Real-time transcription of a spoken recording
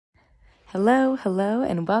Hello,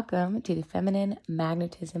 and welcome to the Feminine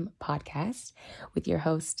Magnetism Podcast with your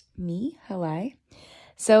host, me, Halai.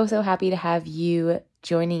 So happy to have you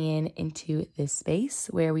joining into this space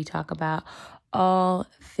where we talk about all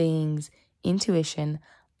things intuition,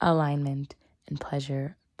 alignment, and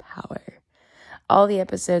pleasure power. All the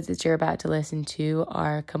episodes that you're about to listen to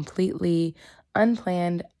are completely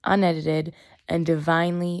unplanned, unedited, and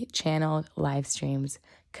divinely channeled live streams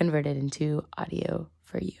converted into audio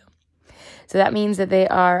for you. So that means that they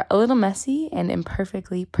are a little messy and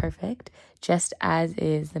imperfectly perfect, just as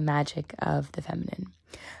is the magic of the feminine.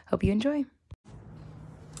 Hope you enjoy.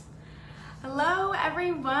 Hello,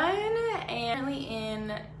 everyone. And I'm currently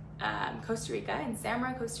in Costa Rica, in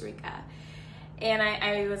Samara, Costa Rica. And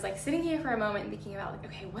I was like sitting here for a moment and thinking about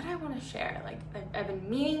okay, what do I want to share? Like I've been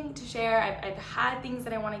meaning to share. I've had things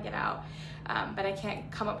that I want to get out, but I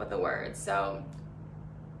can't come up with the words. So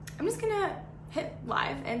I'm just gonna hit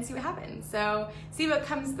live and see what happens. So see what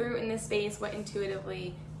comes through in this space, what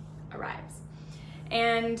intuitively arrives.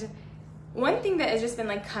 And one thing that has just been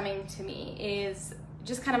like coming to me is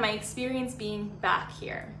just kind of my experience being back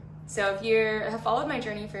here. So if you have followed my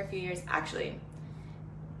journey for a few years, actually,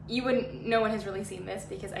 no one has really seen this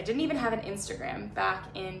because I didn't even have an Instagram back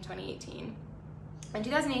in 2018. In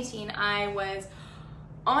 2018, I was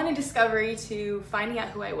on a discovery to finding out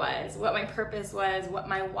who I was, what my purpose was, what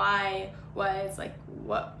my why was, like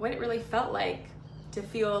what it really felt like to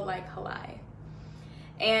feel like Halai.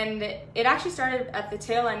 And it actually started at the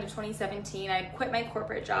tail end of 2017. I quit my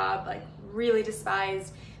corporate job, like really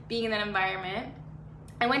despised being in that environment.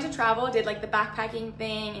 I went to travel, did like the backpacking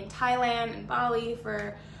thing in Thailand and Bali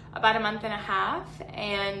for about a month and a half.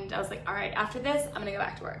 And I was like, all right, after this, I'm gonna go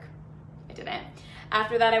back to work. I didn't.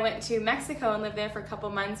 After that, I went to Mexico and lived there for a couple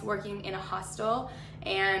months working in a hostel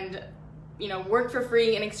and, worked for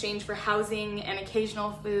free in exchange for housing and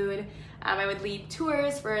occasional food. I would lead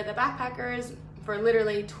tours for the backpackers for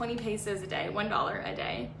literally 20 pesos a day, $1 a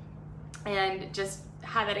day, and just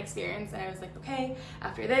had that experience. And I was like, okay,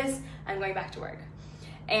 after this, I'm going back to work.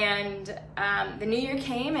 And the new year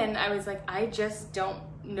came and I was like, I just don't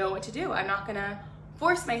know what to do. I'm not gonna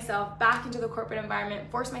force myself back into the corporate environment,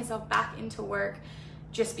 force myself back into work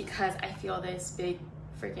just because I feel this big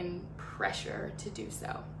freaking pressure to do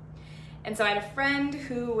so. And so I had a friend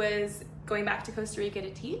who was going back to Costa Rica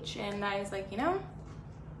to teach, and I was like,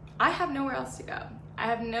 I have nowhere else to go. I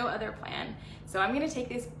have no other plan. So I'm gonna take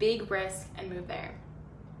this big risk and move there.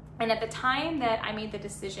 And at the time that I made the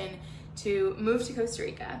decision to move to Costa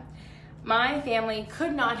Rica, my family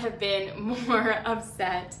could not have been more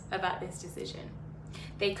upset about this decision.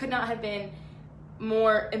 They could not have been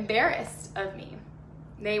more embarrassed of me.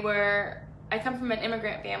 I come from an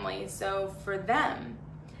immigrant family, so for them,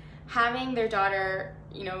 having their daughter,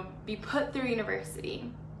 be put through university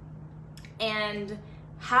and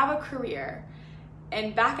have a career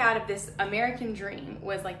and back out of this American dream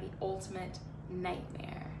was like the ultimate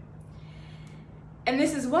nightmare. And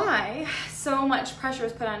this is why so much pressure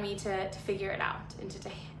was put on me to figure it out and to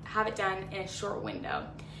have it done in a short window.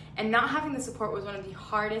 And not having the support was one of the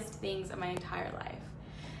hardest things of my entire life.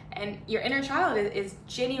 And your inner child is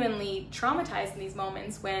genuinely traumatized in these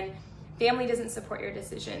moments when family doesn't support your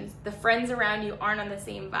decisions, the friends around you aren't on the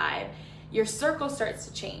same vibe, your circle starts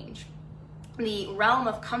to change. The realm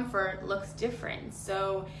of comfort looks different.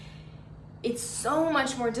 So it's so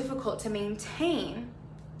much more difficult to maintain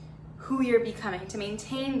who you're becoming, to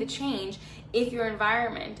maintain the change if your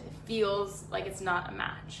environment feels like it's not a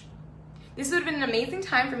match. This would have been an amazing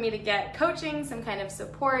time for me to get coaching, some kind of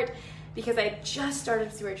support, because I had just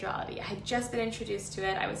started spirituality. I had just been introduced to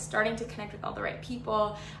it. I was starting to connect with all the right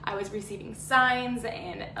people. I was receiving signs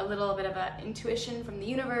and a little bit of an intuition from the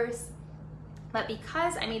universe. But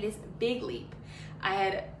because I made this big leap, I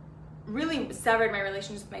had really severed my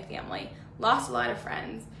relationships with my family, lost a lot of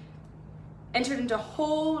friends, entered into a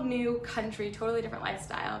whole new country, totally different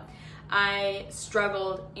lifestyle. I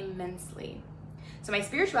struggled immensely. So my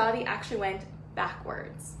spirituality actually went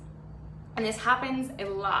backwards. And this happens a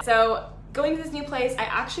lot. So going to this new place, I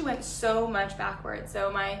actually went so much backwards. So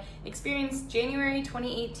my experience, January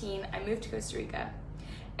 2018, I moved to Costa Rica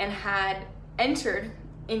and had entered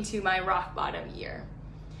into my rock bottom year.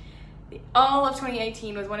 All of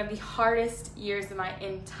 2018 was one of the hardest years of my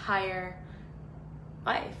entire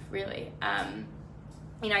life, really.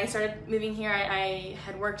 I started moving here. I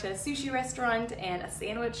had worked at a sushi restaurant and a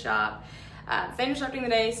sandwich shop. Sandwich shop during the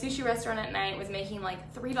day, sushi restaurant at night, was making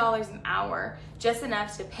like $3 an hour, just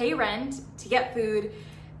enough to pay rent, to get food,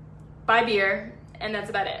 buy beer, and that's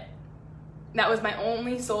about it. That was my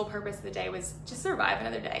only sole purpose of the day, was just survive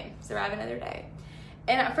another day.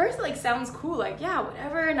 And at first it like sounds cool, like yeah,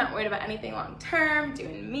 whatever, not worried about anything long term,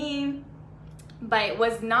 doing me. But it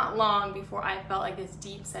was not long before I felt like this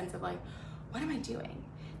deep sense of like, what am I doing?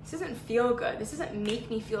 This doesn't feel good. This doesn't make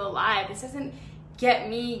me feel alive. This doesn't get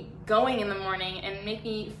me going in the morning and make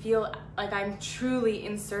me feel like I'm truly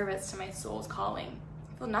in service to my soul's calling.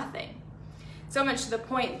 I feel nothing. So much to the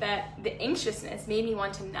point that the anxiousness made me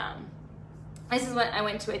want to numb. This is when I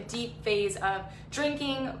went to a deep phase of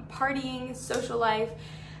drinking, partying, social life,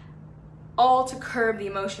 all to curb the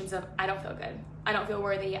emotions of I don't feel good. I don't feel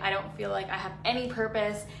worthy. I don't feel like I have any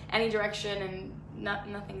purpose, any direction, and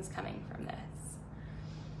nothing's coming from this.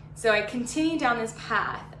 So I continued down this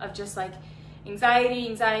path of just like anxiety,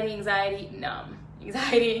 numb.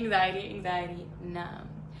 Anxiety, numb.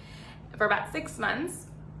 For about 6 months,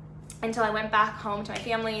 until I went back home to my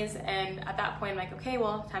family's, and at that point I'm like, okay,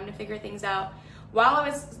 well, time to figure things out. While I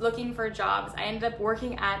was looking for jobs, I ended up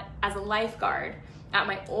working as a lifeguard at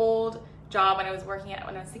my old job when I was working at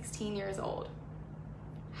when I was 16 years old.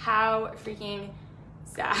 How freaking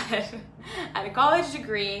sad. I had a college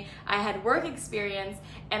degree, I had work experience,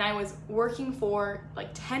 and I was working for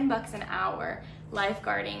like $10 an hour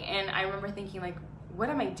lifeguarding, and I remember thinking like, what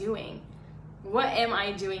am I doing? What am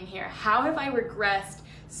I doing here? How have I regressed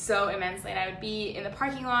so immensely? And I would be in the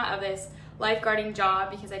parking lot of this lifeguarding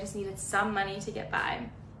job because I just needed some money to get by,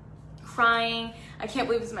 crying, I can't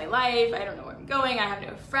believe this is my life, I don't know where I'm going, I have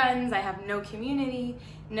no friends, I have no community,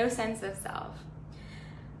 no sense of self.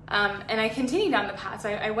 And I continued down the path. So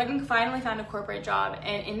I went and finally found a corporate job,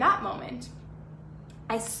 and in that moment,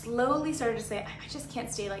 I slowly started to say, I just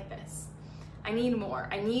can't stay like this. I need more,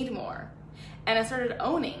 And I started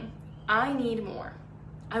owning, I need more,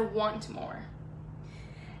 I want more.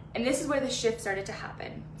 And this is where the shift started to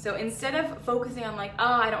happen. So instead of focusing on like, oh,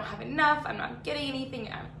 I don't have enough, I'm not getting anything,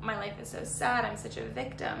 my life is so sad, I'm such a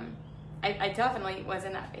victim. I definitely was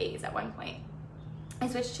in that phase at one point. I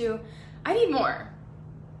switched to, I need more.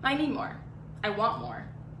 I want more.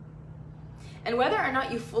 And whether or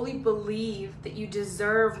not you fully believe that you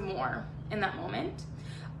deserve more in that moment,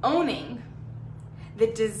 owning the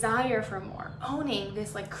desire for more, owning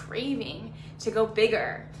this like craving to go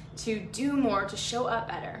bigger, to do more, to show up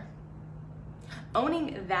better.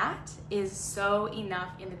 Owning that is so enough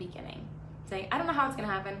in the beginning. Saying, I don't know how it's gonna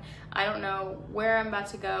happen, I don't know where I'm about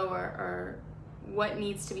to go or what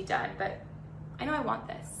needs to be done, but I know I want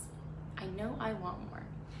this. I know I want more.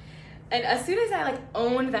 And as soon as I like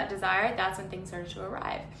owned that desire, that's when things started to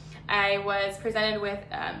arrive. I was presented with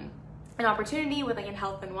an opportunity with like a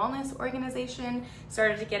health and wellness organization,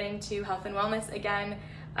 started to get into health and wellness again.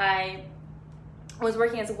 I was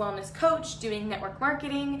working as a wellness coach, doing network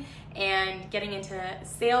marketing and getting into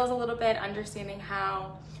sales a little bit, understanding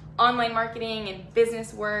how online marketing and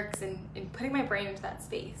business works and putting my brain into that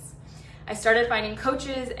space. I started finding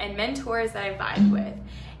coaches and mentors that I vibed with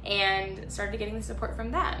and started getting the support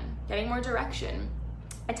from them, getting more direction,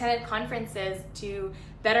 attended conferences to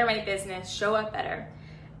better my business, show up better.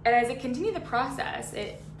 And as I continued the process,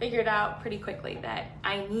 it figured out pretty quickly that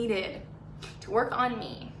I needed to work on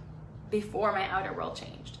me before my outer world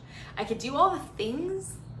changed. I could do all the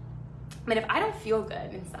things, but if I don't feel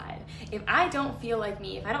good inside, if I don't feel like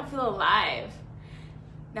me, if I don't feel alive,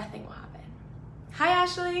 nothing will happen. Hi,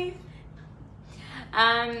 Ashley.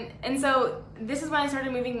 And so this is when I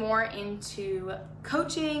started moving more into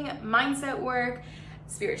coaching, mindset work,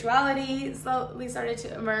 spirituality slowly started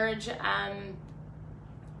to emerge, and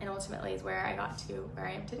ultimately is where I got to where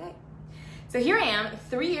I am today. So here I am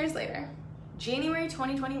 3 years later, January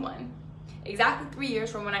 2021, exactly 3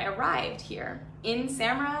 years from when I arrived here in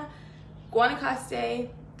Samara, Guanacaste,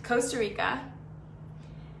 Costa Rica.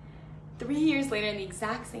 3 years later in the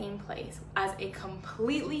exact same place as a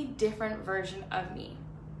completely different version of me.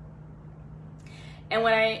 And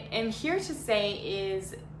what I am here to say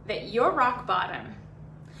is that your rock bottom,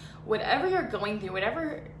 whatever you're going through,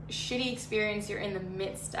 whatever shitty experience you're in the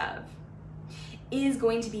midst of, is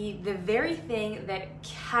going to be the very thing that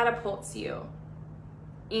catapults you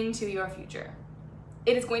into your future.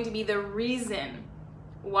 It is going to be the reason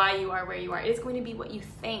why you are where you are. It is going to be what you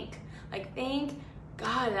think. Like, thank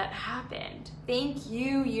God that happened. Thank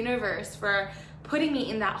you, universe, for putting me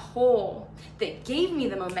in that hole that gave me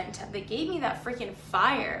the momentum, that gave me that freaking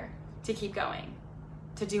fire to keep going,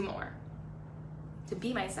 to do more, to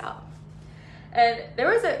be myself. And there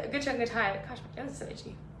was a good chunk of time, gosh, my nose is so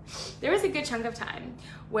itchy. There was a good chunk of time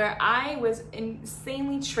where I was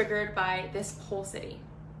insanely triggered by this whole city.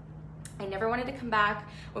 I never wanted to come back.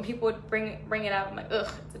 When people would bring it up, I'm like,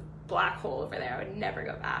 ugh, it's a black hole over there. I would never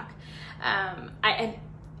go back. I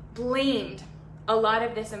blamed a lot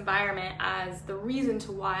of this environment as the reason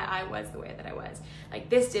to why I was the way that I was. Like,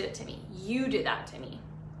 this did it to me. You did that to me.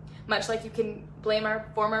 Much like you can blame our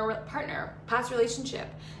former partner, past relationship,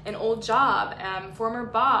 an old job, former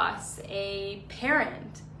boss, a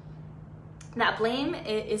parent. That blame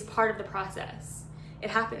is part of the process. It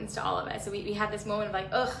happens to all of us. So we have this moment of like,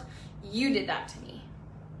 ugh, you did that to me.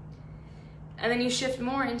 And then you shift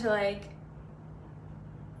more into like,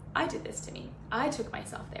 I did this to me. I took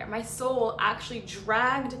myself there. My soul actually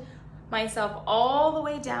dragged myself all the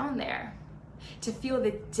way down there to feel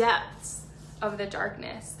the depths of the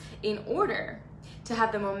darkness in order to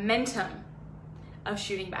have the momentum of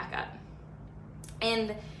shooting back up.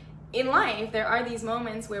 And in life, there are these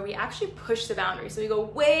moments where we actually push the boundary. So we go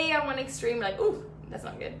way on one extreme, like, ooh, that's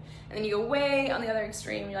not good. And then you go way on the other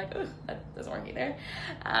extreme, you're like, ooh, that doesn't work either.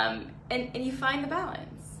 And you find the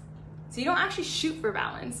balance. So you don't actually shoot for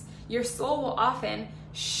balance. Your soul will often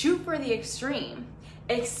shoot for the extreme,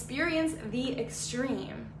 experience the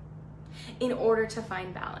extreme in order to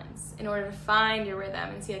find balance, in order to find your rhythm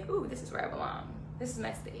and see like, ooh, this is where I belong. This is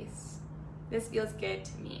my space. This feels good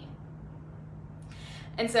to me.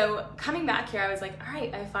 And so coming back here, I was like, all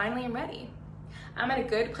right, I finally am ready. I'm at a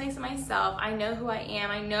good place in myself. I know who I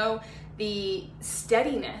am. I know the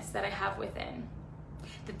steadiness that I have within.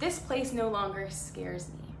 That this place no longer scares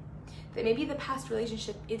me. That maybe the past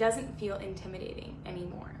relationship, it doesn't feel intimidating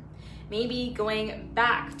anymore. Maybe going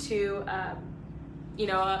back to,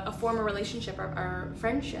 a former relationship or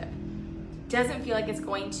friendship doesn't feel like it's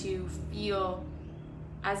going to feel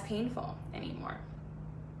as painful anymore.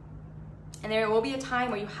 And there will be a time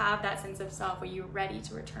where you have that sense of self, where you're ready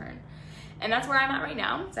to return. And that's where I'm at right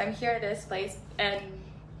now. So I'm here at this place. And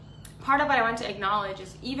part of what I want to acknowledge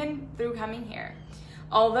is even through coming here,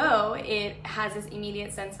 although it has this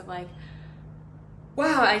immediate sense of like,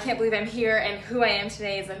 wow, I can't believe I'm here and who I am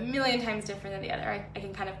today is a million times different than the other. I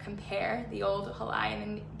can kind of compare the old Halai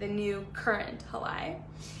and the new current Halai.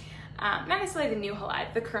 Not necessarily the new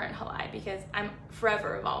Halai, the current Halai, because I'm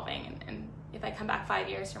forever evolving. And if I come back 5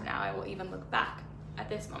 years from now, I will even look back at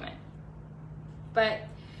this moment. But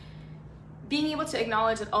being able to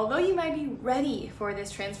acknowledge that although you might be ready for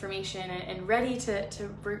this transformation and ready to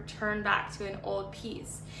return back to an old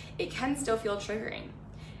peace, it can still feel triggering.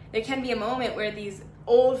 There can be a moment where these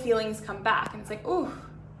old feelings come back and it's like, ooh,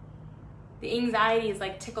 the anxiety is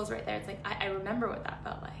like tickles right there. It's like, I remember what that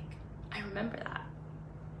felt like. I remember that.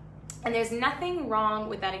 And there's nothing wrong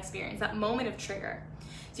with that experience, that moment of trigger.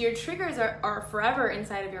 So your triggers are forever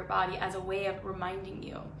inside of your body as a way of reminding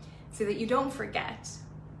you so that you don't forget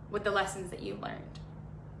with the lessons that you've learned.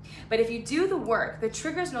 But if you do the work, the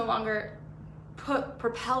triggers no longer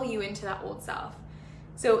propel you into that old self.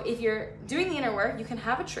 So if you're doing the inner work, you can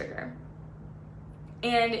have a trigger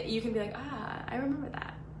and you can be like, I remember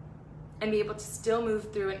that. And be able to still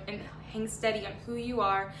move through and hang steady on who you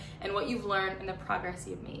are and what you've learned and the progress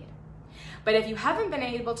you've made. But if you haven't been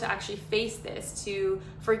able to actually face this, to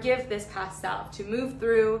forgive this past self, to move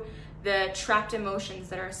through the trapped emotions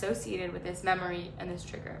that are associated with this memory and this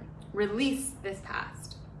trigger, release this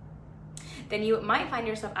past, then you might find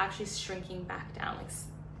yourself actually shrinking back down, like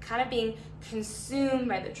kind of being consumed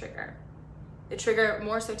by the trigger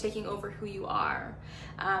more so taking over who you are,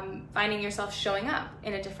 finding yourself showing up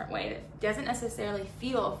in a different way that doesn't necessarily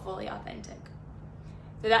feel fully authentic.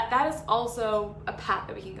 So that is also a path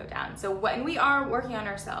that we can go down. So when we are working on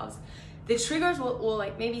ourselves, the triggers will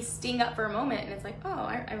like maybe sting up for a moment and it's like, oh,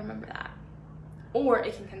 I remember that. Or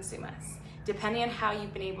it can consume us, depending on how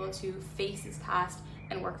you've been able to face this past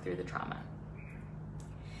and work through the trauma.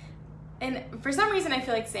 And for some reason I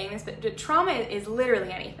feel like saying this, but the trauma is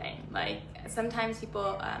literally anything. Like sometimes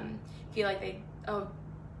people feel like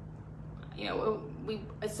we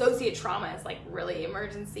associate trauma as like really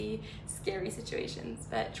emergency, scary situations.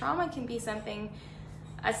 But trauma can be something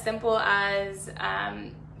as simple as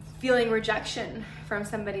feeling rejection from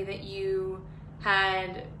somebody that you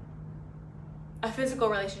had a physical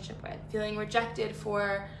relationship with, feeling rejected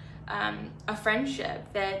for a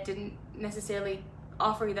friendship that didn't necessarily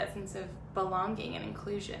offer you that sense of belonging and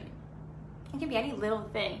inclusion. It can be any little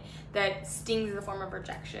thing that stings in the form of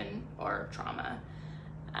rejection or trauma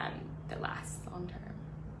that lasts long term.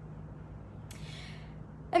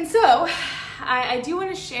 And so I do want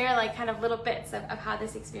to share like kind of little bits of how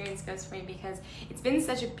this experience goes for me, because it's been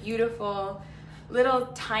such a beautiful little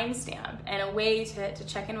timestamp and a way to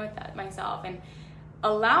check in with myself and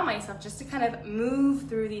allow myself just to kind of move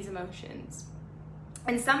through these emotions.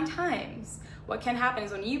 And sometimes what can happen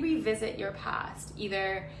is when you revisit your past,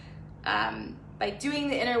 either by doing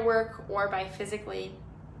the inner work or by physically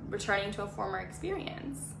returning to a former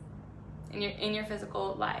experience in your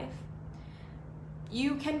physical life,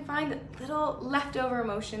 you can find that little leftover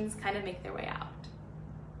emotions kind of make their way out.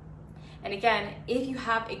 And again, if you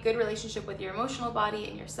have a good relationship with your emotional body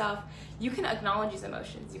and yourself, you can acknowledge these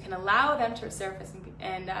emotions. You can allow them to surface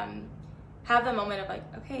and have the moment of like,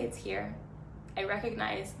 okay, it's here. I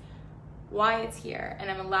recognize why it's here, and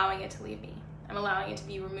I'm allowing it to leave me. I'm allowing it to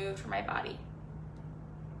be removed from my body.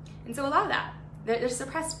 And so allow that. There's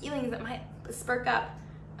suppressed feelings that might spark up,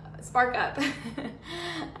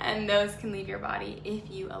 and those can leave your body if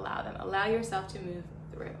you allow them. Allow yourself to move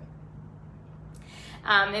through.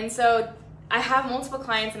 And so I have multiple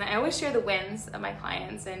clients, and I always share the wins of my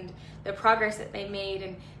clients and the progress that they made.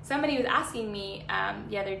 And somebody was asking me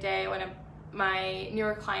the other day, one of my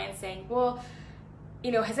newer clients, saying, well,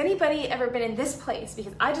 you know, has anybody ever been in this place?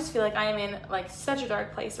 Because I just feel like I am in like such a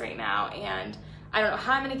dark place right now, and I don't know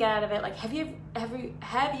how I'm gonna get out of it. Like, have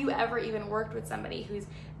you ever even worked with somebody who's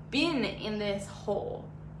been in this hole?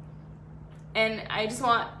 And I just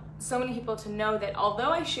want so many people to know that although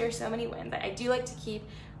I share so many wins, I do like to keep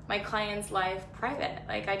my clients' life private.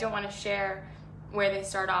 Like, I don't want to share where they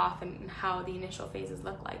start off and how the initial phases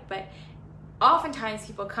look like. But oftentimes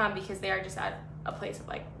people come because they are just at a place of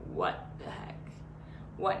like, what the heck?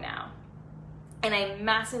 What now? And I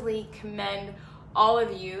massively commend all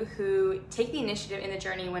of you who take the initiative in the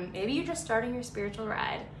journey when maybe you're just starting your spiritual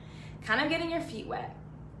ride, kind of getting your feet wet,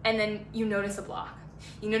 and then you notice a block.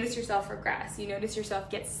 You notice yourself regress. You notice yourself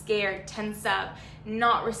get scared, tense up,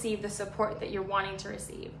 not receive the support that you're wanting to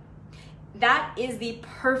receive. That is the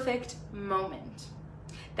perfect moment.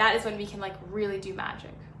 That is when we can like really do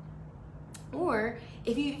magic. Or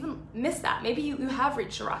if you even miss that, maybe you have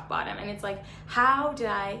reached a rock bottom and it's like, how did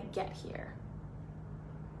I get here?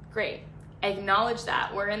 Great. Acknowledge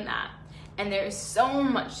that. We're in that. And there is so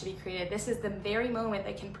much to be created. This is the very moment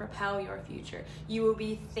that can propel your future. You will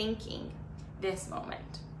be thinking this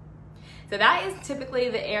moment. So that is typically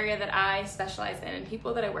the area that I specialize in and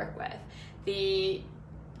people that I work with.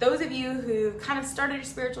 Those of you who kind of started your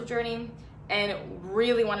spiritual journey and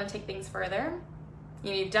really want to take things further, you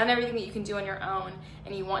know, you've done everything that you can do on your own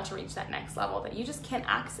and you want to reach that next level that you just can't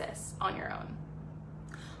access on your own.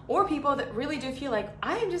 Or people that really do feel like,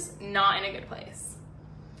 I am just not in a good place.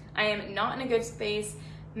 I am not in a good space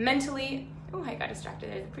mentally. Oh, I got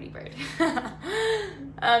distracted. There's a pretty bird.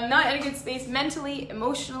 Not in a good space mentally,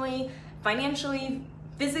 emotionally, financially,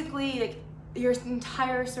 physically. Like, your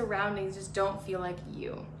entire surroundings just don't feel like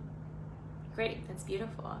you. Great, that's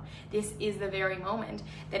beautiful. This is the very moment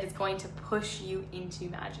that is going to push you into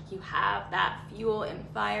magic. You have that fuel and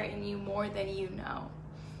fire in you more than you know.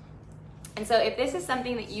 And so if this is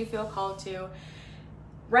something that you feel called to,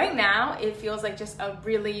 right now it feels like just a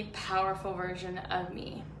really powerful version of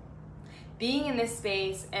me. Being in this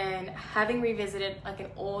space and having revisited like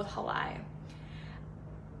an old Halai,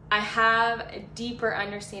 I have a deeper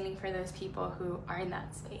understanding for those people who are in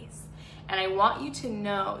that space. And I want you to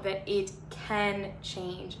know that it can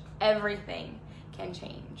change. Everything can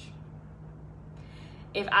change.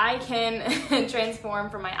 If I can transform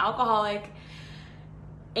from my alcoholic,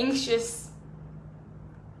 anxious,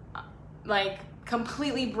 like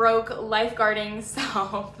completely broke lifeguarding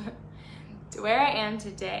self to where I am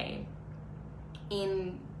today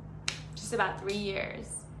in just about 3 years,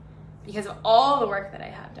 because of all the work that I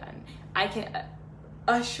have done, I can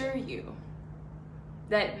assure you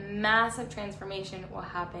that massive transformation will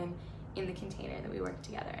happen in the container that we work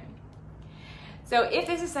together in. So if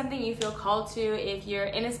this is something you feel called to, if you're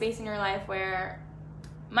in a space in your life where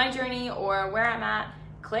my journey or where I'm at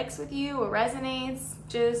clicks with you or resonates,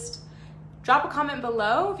 just drop a comment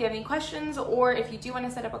below if you have any questions, or if you do want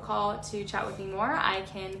to set up a call to chat with me more, I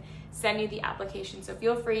can send you the application. So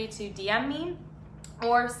feel free to DM me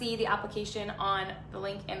or see the application on the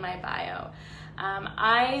link in my bio.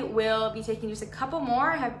 I will be taking just a couple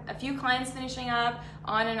more. I have a few clients finishing up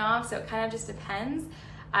on and off, so it kind of just depends.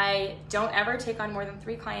 I don't ever take on more than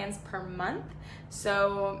 3 clients per month.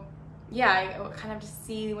 So yeah, I will kind of just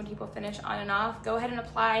see when people finish on and off. Go ahead and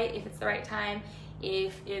apply if it's the right time.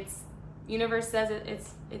 If it's universe says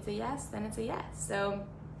it's a yes, then it's a yes. So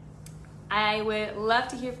I would love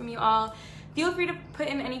to hear from you all. Feel free to put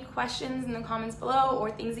in any questions in the comments below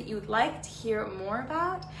or things that you would like to hear more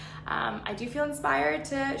about. I do feel inspired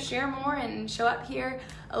to share more and show up here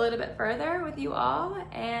a little bit further with you all.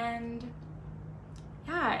 And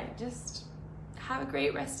yeah, just have a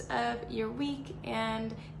great rest of your week.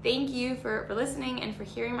 And thank you for listening and for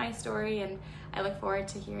hearing my story. And I look forward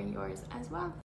to hearing yours as well.